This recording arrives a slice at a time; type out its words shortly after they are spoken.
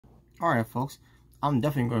Alright, folks. I'm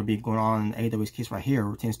definitely going to be going on AEW's case right here,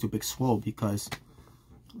 pertains to Big Swole, because,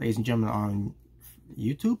 ladies and gentlemen, on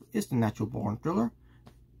YouTube, it's the Natural Born Thriller,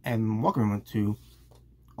 and welcome everyone to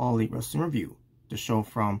All Elite Wrestling Review, the show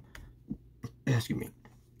from,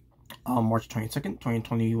 March 22nd,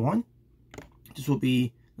 2021. This will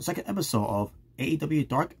be the second episode of AEW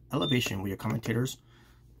Dark Elevation with your commentators,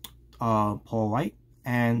 Paul White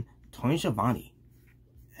and Tony Schiavone,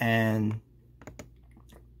 and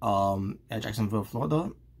at Jacksonville, Florida,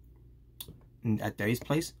 at Derry's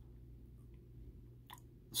place.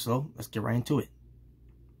 So let's get right into it.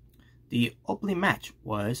 The opening match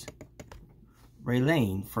was Ray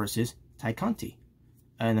Lane versus Ty Conti,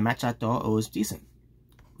 and the match I thought it was decent,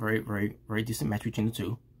 very decent match between the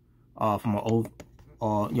two. From an old,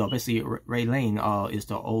 basically Ray Lane is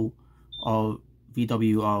the old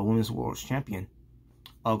VW Women's World Champion,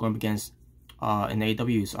 going up against in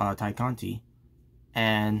AEW's Ty Conti.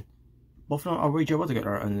 And both of them are really well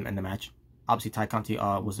together in the match. Obviously, Ty Conti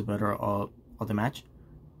was the better of the match,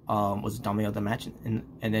 was the dominator of the match, and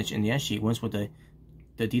then in the end, she wins with the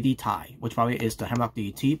DD tie, which probably is the Hammerlock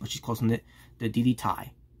DDT, but she's calling it the DD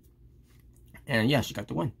tie. And yeah, she got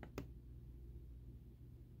the win.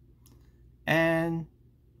 And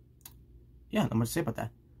yeah, not much to say about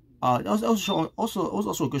that. It was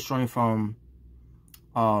also a good showing from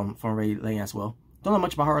Ray Lane as well. Don't know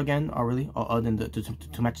much about her again, really, other than the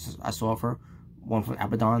two matches I saw of her. One from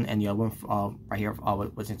Abaddon and the other one right here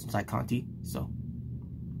was inside Conti. So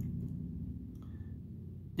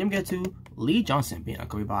then we get to Lee Johnson being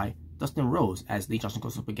accompanied by Dustin Rhodes as Lee Johnson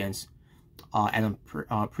goes up against Adam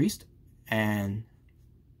Priest, and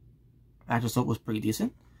match itself was pretty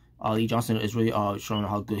decent. Lee Johnson is really showing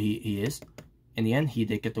how good he is. In the end, he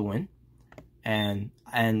did get the win, and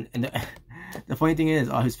the funny thing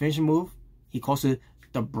is, his finishing move, he calls it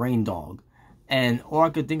the Brain Dog. And all I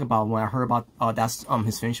could think about when I heard about that's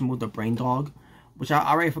his finishing move, the Brain Dog, which I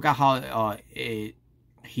already forgot how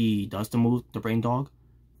he does the move, the Brain Dog.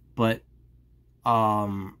 But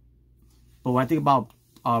when I think about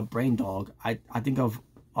Brain Dog, I think of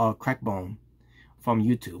Crackbone from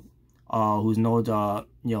YouTube, who's known to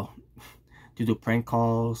do prank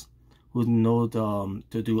calls, who's known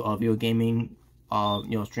to do video gaming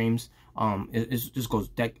streams. It just goes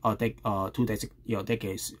two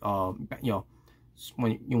decades.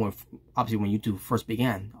 When obviously when YouTube first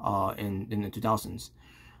began in the 2000s,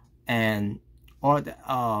 and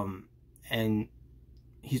and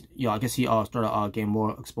he's I guess he started getting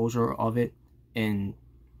more exposure of it in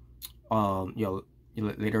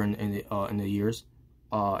later in the years,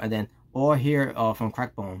 and then all I hear from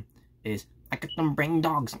Crackbone is, "I got them brain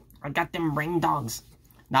dogs. I got them brain dogs."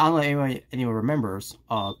 Now, I don't know if anyone remembers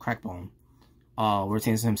Crackbone. We're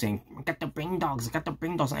seeing him saying, "I got the brain dogs, I got the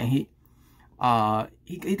brain dogs," and he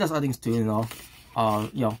does other things too,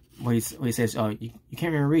 where he says, you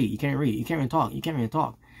can't even read, you can't read, you can't even talk, you can't even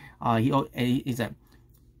talk. He said,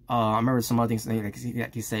 I remember some other things like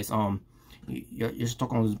he says, you're just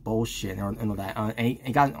talking all this bullshit and all that. And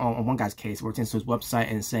he got on one guy's case where it's into his website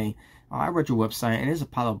and saying, I read your website and it's a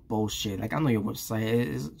pile of bullshit. Like, I know your website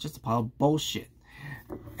is just a pile of bullshit.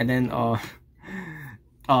 And then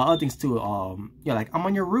other things too. Like, I'm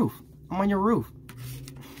on your roof. I'm on your roof.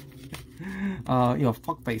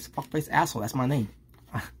 Fuckface asshole. That's my name.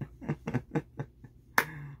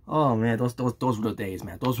 Oh man, those were the days,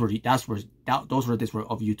 man. Those were the days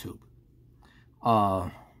of YouTube.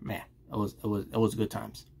 Man, it was good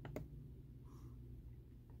times.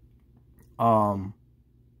 But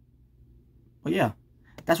yeah,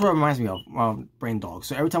 that's what it reminds me of, Brain Dog.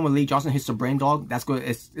 So every time when Lee Johnson hits the Brain Dog, that's good.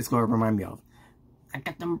 It's going to remind me of, I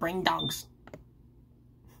got them brain dogs.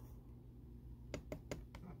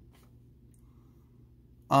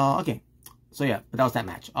 Okay, so yeah, but that was that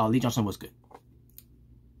match. Lee Johnson was good.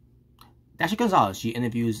 Dasha Gonzalez, she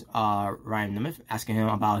interviews Ryan Nemeth, asking him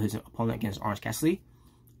about his opponent against Orange Cassidy.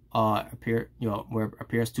 Where it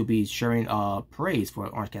appears to be sharing praise for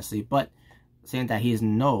Orange Cassidy, but saying that he is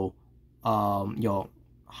no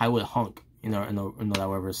Hollywood hunk, that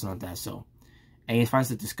whatever, something like that. So, and he finds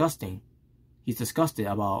it disgusting. He's disgusted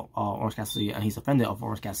about Orange Cassidy, and he's offended of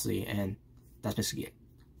Orange Cassidy, and that's basically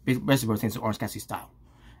it. Basically pertains to Orange Cassidy style,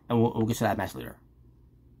 and we'll get to that match later.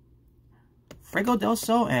 Fuego del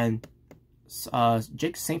Sol and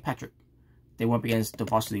Jake St. Patrick, they went up against the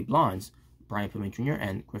Varsity Blondes, Brian Pillman Jr.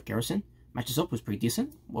 and Griff Garrison. Matches up was pretty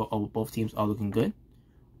decent. Well, both teams are looking good.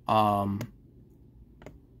 And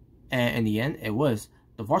in the end, it was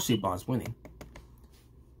the Varsity Blondes winning.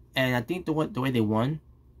 And I think the way they won,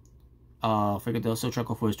 Fuego del Sol tried to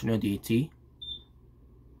go for his tornado DDT.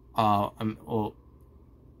 He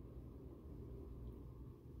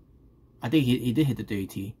I think he did hit the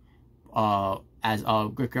DDT. As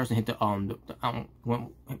Griff Garrison hit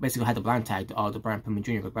basically had the blind tag the Brian Pillman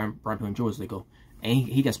Jr. because Brian Pillman Jr. was legal, and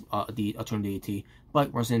he gets the turn DDT,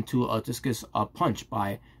 but runs into a discus punch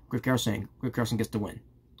by Griff Garrison. Griff Garrison gets the win.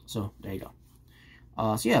 So there you go.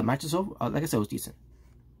 So yeah, match is over. Like I said, it was decent.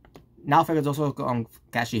 Now Fager's also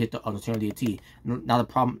actually hit the turn DDT. Now the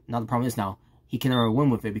problem is now he can never win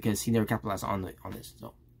with it because he never capitalized on this.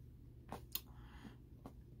 So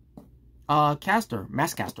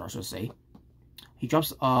Mass Caster, I should say. He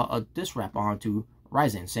drops a diss rap onto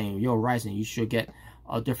Ryzen, saying, "Yo, Ryzen, you should get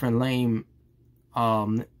a different lane,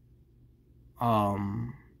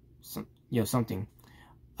 something.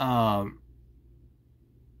 I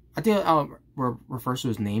think refers to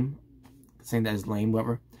his name, saying that his lame,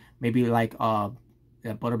 whatever. Maybe like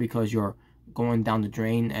butter because you're going down the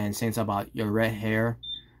drain, and saying something about your red hair,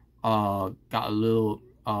 got a little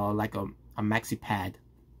like a maxi pad."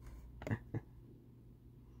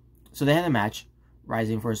 So they had a match.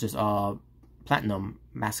 Rising versus Platinum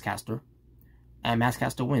Masscaster, and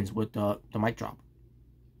Masscaster wins with the mic drop.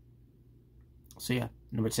 So yeah,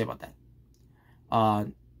 nothing to say about that.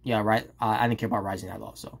 Yeah, right. I didn't care about Rising at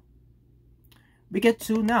all. So we get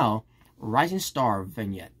to now Rising Star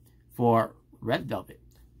vignette for Red Velvet.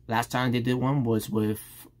 Last time they did one was with,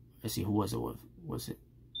 let's see, who was it with? Was it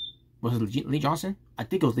Lee Johnson? I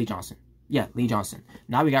think it was Lee Johnson. Yeah, Lee Johnson.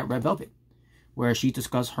 Now we got Red Velvet, where she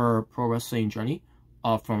discussed her pro wrestling journey.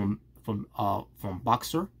 From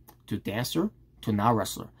boxer to dancer to now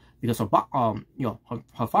wrestler, because her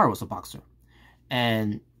father was a boxer,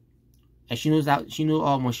 and she knew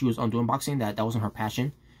when she was doing boxing that wasn't her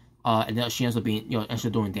passion, and then she ends up being ends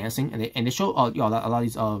up doing dancing, and they show a lot of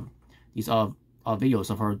these videos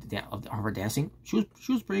of her dancing. She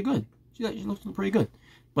was pretty good. She looked pretty good,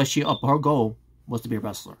 but her goal was to be a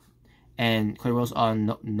wrestler, and Cody Rhodes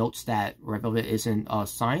notes that Red Velvet isn't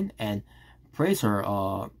signed and praise her,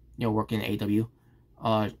 working in AEW.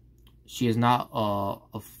 She is not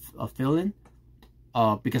a fill-in,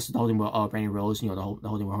 because the whole thing with Brandy Rose, the whole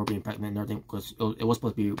thing with her being pregnant and everything, because it was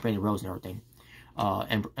supposed to be Brandy Rose and everything,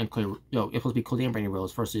 and Cody, it was supposed to be Cody and Brandy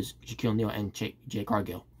Rose versus Shaquille O'Neal and Jay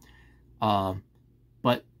Cargill.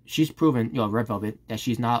 But she's proven, Red Velvet, that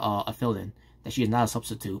she's not a fill-in, that she is not a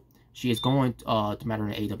substitute. She is going to matter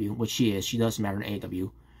in AEW, which she is. She does matter in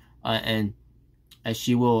AEW, and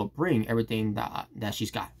she will bring everything that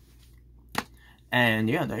she's got. And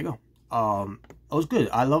yeah, there you go. It was good.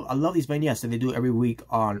 I love these vignettes that they do every week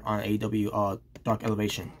on AEW Dark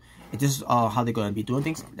Elevation. If this is how they're gonna be doing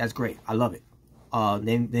things, that's great. I love it.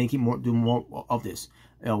 They keep doing more of this.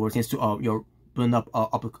 Where it tends to building up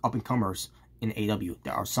up and comers in AEW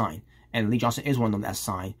that are signed. And Lee Johnson is one of them that's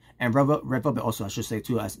signed. And Red Velvet also, I should say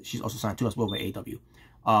too, as she's also signed too as well with AEW.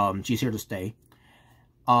 She's here to stay.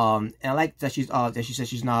 And I like that she says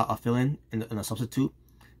she's not a fill-in and a substitute,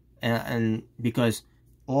 and because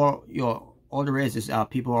all there is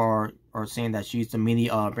people are saying that she's the mini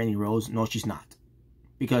Brandy Rose. No, she's not,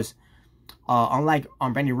 because unlike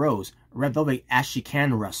on Brandy Rose, Red Velvet actually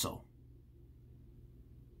can wrestle.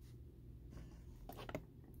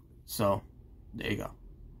 So there you go.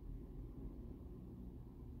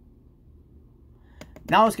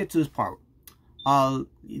 Now let's get to this part.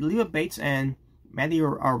 Leva Bates and Mandy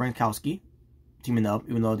Rankowski teaming up,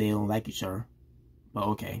 even though they don't like each other, but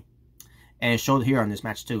okay. And showed here on this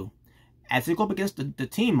match too, as they go up against the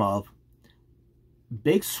team of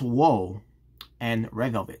Big Swole and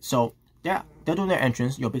Red Velvet. So they're doing their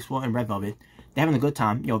entrance, Big Swole and Red Velvet. They're having a good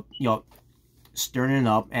time, stirring it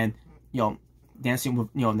up and dancing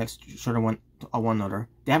with next to one another.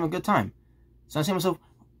 They're having a good time. So I'm saying to myself,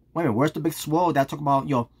 wait a minute, where's the Big Swole that talk about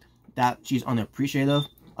that she's unappreciative,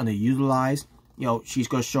 underutilized? She's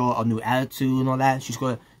gonna show a new attitude and all that. She's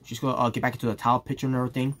gonna get back into the title picture and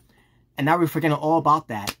everything. And now we're forgetting all about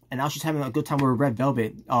that. And now she's having a good time with Red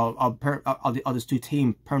Velvet. These two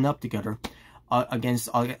teams pairing up together against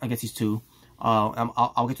these two.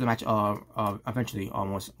 I'll get to the match eventually.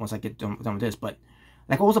 Once I get done with this. But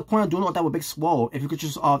like, what was the point of doing all that with Big Swole if you could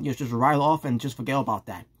just just rile off and just forget about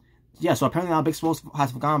that? Yeah. So apparently now Big Swole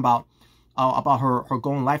has forgotten about her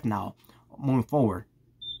goal in life now, moving forward.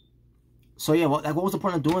 So yeah, what was the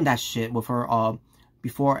point of doing that shit with her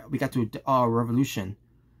before we got to Revolution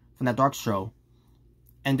from that Dark show?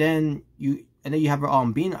 And then you have her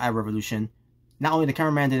being at Revolution. Not only the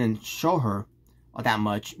cameraman didn't show her that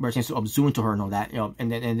much, but it seems to zoom into her and all that,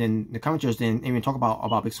 and then the commentators didn't even talk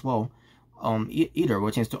about Big Swole either,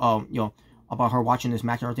 which seems to about her watching this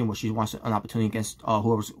match and everything, where she wants an opportunity against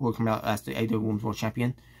whoever coming out as the AEW Women's World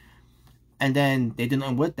Champion. And then they didn't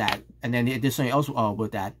end with that, and then they did something else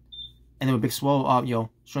with that. And then with Big Swole, you know,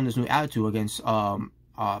 showing this new attitude against I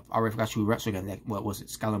already forgot who wrestled again. Like, what was it,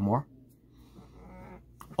 Skylar Moore?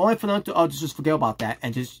 Only for them to just forget about that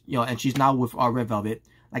and just, you know, and she's now with Red Velvet.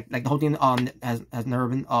 Like the whole thing has never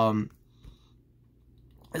been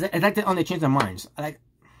it's like they changed their minds. Like,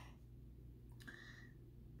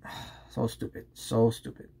 so stupid, so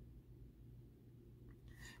stupid.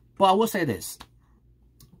 But I will say this: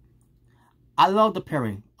 I love the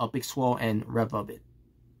pairing of Big Swole and Red Velvet.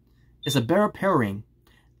 It's a better pairing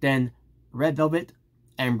than Red Velvet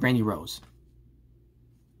and Brandy Rose.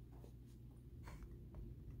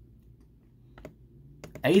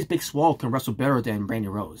 At least Big Swole can wrestle better than Brandy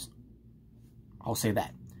Rose. I'll say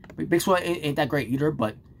that. Big Swole ain't that great either,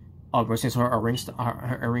 but since her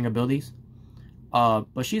ring abilities. But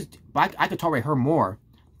I could tolerate her more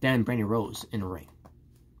than Brandy Rose in the ring.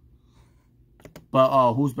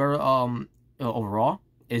 But who's better overall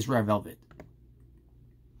is Red Velvet.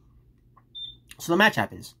 So the match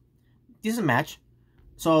happens. Decent match.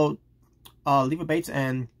 So Leva Bates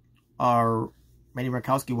and Mandy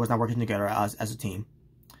Rankowski was not working together as a team,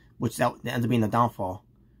 which that ended up being the downfall.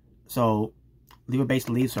 So Leva Bates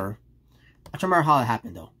leaves her. I don't remember how it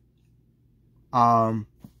happened though. I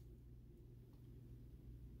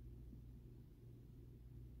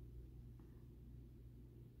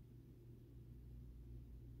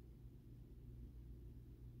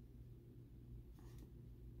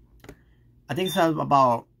think it's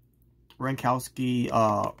about Rankowski.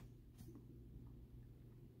 Can't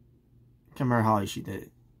remember how she did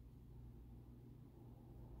it.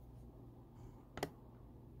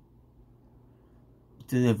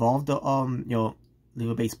 Did it involve the you know,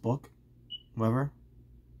 Leva Bates book, whatever?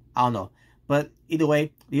 I don't know, but either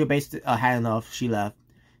way, Leva Bates had enough. She left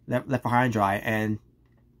her high and dry, and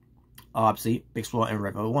obviously Big Swole and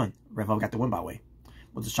Red Velvet won. Red Velvet got the win by the way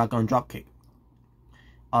with the shotgun drop kick.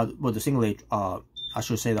 Well, the single leg. I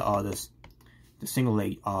should say the single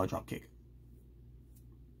leg drop kick.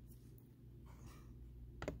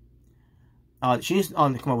 She needs to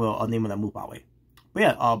come up with a name of that move by the way. But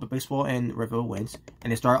yeah, but Big Swole and Red Velvet wins, and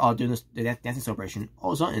they start doing the dancing celebration.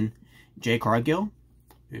 All of a sudden, Jay Cargill,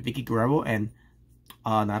 Vicky Guerrero, and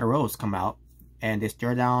Nyla Rose come out, and they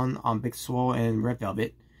stare down on Big Swole and Red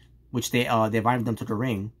Velvet, which they invited them to the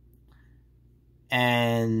ring,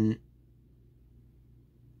 and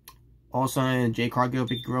all of a sudden, Jay Cargill,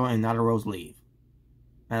 Vicky Guerrero, and Nyla Rose leave.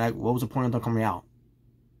 And like, what was the point of them coming out?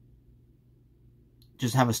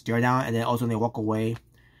 Just have a stare down, and then also they walk away.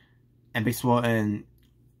 And Big Swole and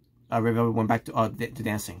Red Velvet went back to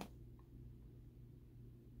dancing.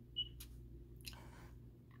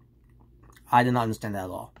 I did not understand that at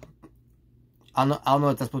all. I don't know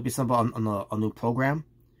if that's supposed to be something on a new program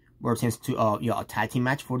where it tends to you know, a tag team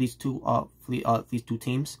match for these two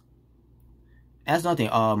teams. And that's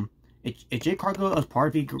another thing. If Jay Cargill is part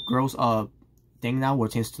of the girls thing now, where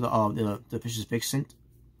it tends to the Vicious Vixen.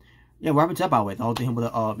 Yeah, what happened to that by the way? The whole thing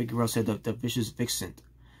with the big girl said the Vicious Vixen.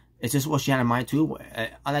 Is this what she had in mind too?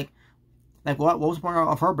 I like what was the point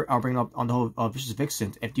of her bringing up on the whole Vicious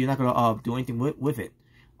Vixen if you're not gonna do anything with it?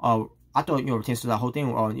 I thought, you know, it pertains to that whole thing.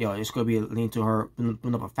 You know, it's gonna be leading to her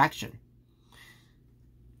building up a faction.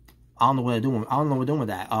 I don't know what they're doing. I don't know what they're doing with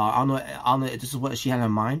that. I don't know if this is what she had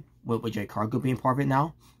in mind with Jay Cargill being part of it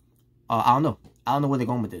now. I don't know. I don't know where they're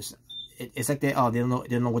going with this. It's like they don't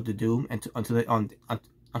know what to do until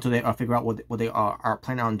they figure out what they are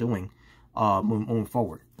planning on doing moving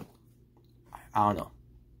forward. I don't know.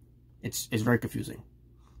 It's very confusing.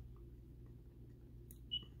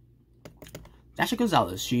 Dasha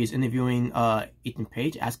Gonzalez, she's interviewing Ethan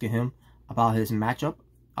Page, asking him about his matchup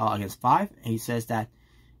against Five, and he says that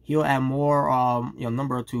he'll add more you know,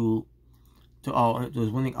 number to his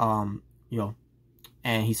winning you know,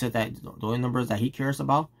 and he said that the only numbers that he cares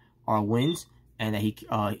about are wins, and that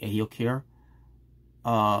he'll care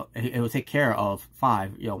it will take care of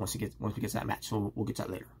Five, you know, once he gets that match. So we'll get to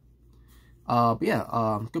that later. But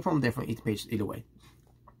yeah, good promo there from Ethan Page either way.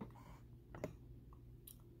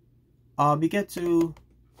 We get to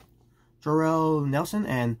Jorel Nelson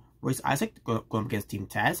and Royce Isaac going up against Team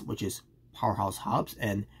Taz, which is Powerhouse Hobbs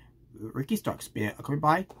and Ricky Starks, being accompanied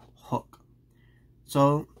by Hook.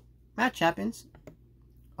 So match happens,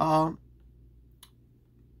 and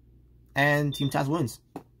Team Taz wins.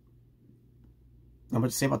 Not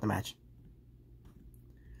much to say about the match.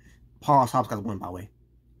 Powerhouse Hobbs got the win, by the way.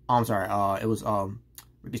 Oh, I'm sorry. It was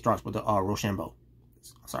Ricky Starks with the Rochambeau.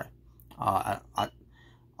 Sorry. I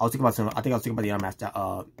was thinking about some. I think I was thinking about the other match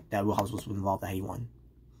that Will Hobbs was involved that he won.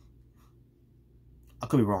 I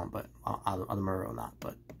could be wrong, but I don't remember or not.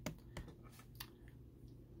 But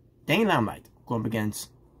Dane Limelight going up against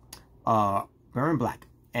Baron Black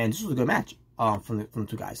And this was a good match from the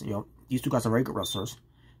two guys. You know, these two guys are very good wrestlers,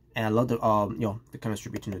 and I love the you know, the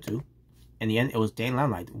chemistry between the two. In the end, it was Dan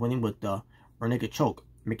Limelight winning with the rear naked choke,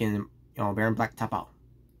 making him, you know, Baron Black tap out.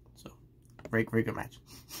 So very good match.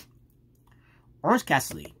 Orange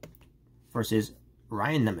Cassidy versus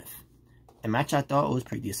Ryan Nemeth. A match I thought was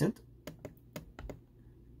pretty decent.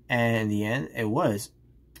 And in the end, it was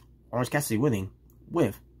Orange Cassidy winning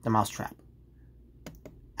with the mousetrap.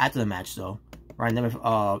 After the match, though, Ryan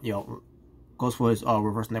Nemeth, you know, goes for his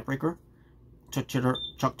reverse neckbreaker. Chuck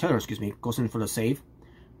Taylor, excuse me, goes in for the save,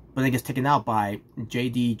 but then gets taken out by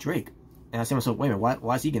JD Drake. And I say to myself, wait a minute,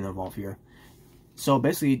 why is he getting involved here? So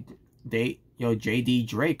basically, you know, JD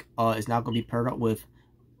Drake is now going to be paired up with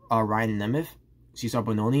Ryan Nemeth, Cesar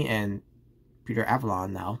Bononi, and Peter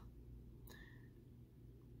Avalon now.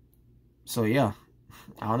 So yeah,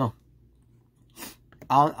 I don't know.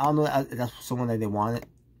 I don't know if that's someone that they wanted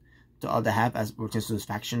to have as pertains to this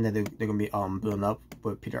faction that they're gonna be building up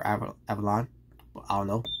with Peter Avalon. But I don't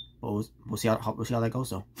know. But we'll see how that goes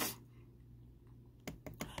though.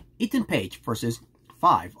 Ethan Page versus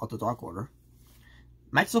 5 of the Dark Order.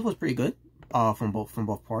 Match itself was pretty good. From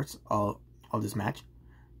both parts of this match.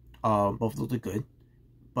 Both looked good.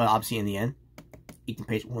 But obviously in the end, Ethan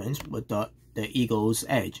Page wins with the Eagle's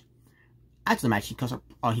edge. After the match, he cuts a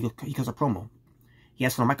promo. He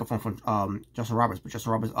asked for a microphone from Justin Roberts, but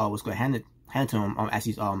Justin Roberts was going to hand it to him as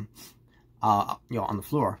he's you know, on the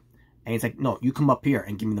floor, and he's like, "No, you come up here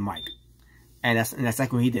and give me the mic." And that's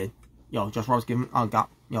exactly what he did. Yo, Justin Roberts got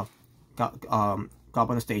up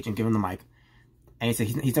on the stage and give him the mic, and he said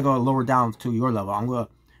he's not going to lower down to your level. I'm gonna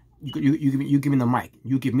you give me the mic.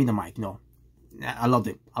 You give me the mic. You know, I loved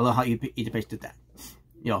it. I love how Ethan Page did that.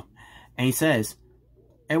 You know, and he says,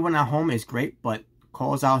 everyone at home is great, but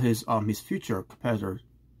calls out his future competitor.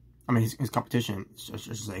 I mean his competition, I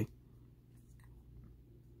should say.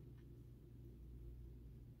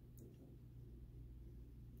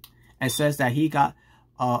 And says that he got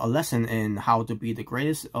a lesson in how to be the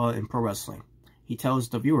greatest in pro wrestling. He tells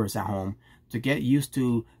the viewers at home to get used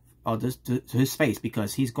to to his face,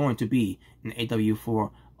 because he's going to be in AEW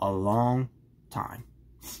for a long time.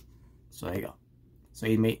 So there you go. So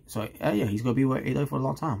yeah, he's gonna be with AEW for a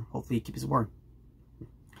long time. Hopefully he keeps his word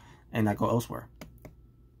and not go elsewhere.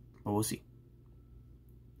 But we'll see.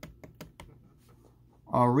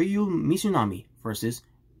 Ryu Mizunami versus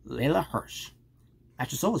Layla Hirsch.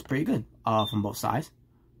 Match itself was pretty good from both sides.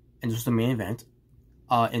 And this was the main event.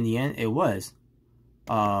 In the end, it was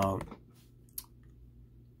Ryu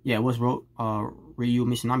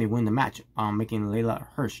Mizunami winning the match, making Layla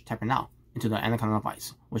Hirsch tapping out into the Anaconda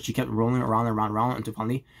Vice, which she kept rolling around and around until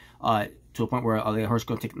finally to a point where Layla Hirsch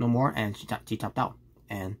couldn't take no more, and she tapped out.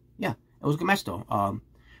 And yeah, it was a good match though. I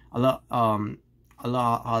love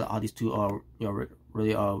how these two you know,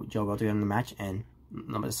 really gel well together in the match, and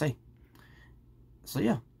nothing to say. So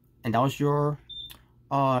yeah, and that was your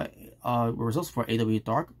results for AEW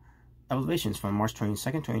Dark Elevations from March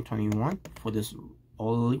 22nd, 2021 for this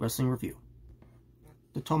All Elite Wrestling review.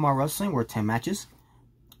 The Toma Wrestling were 10 matches,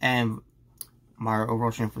 and my overall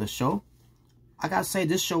rating for the show, I gotta say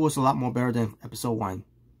this show was a lot more better than episode 1.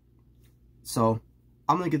 So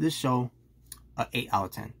I'm gonna give this show an 8 out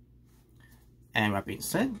of 10. And that being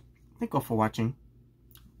said, thank you all for watching.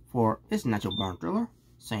 For It's Natural Born Thriller,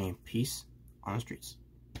 saying peace on the streets.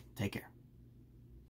 Take care.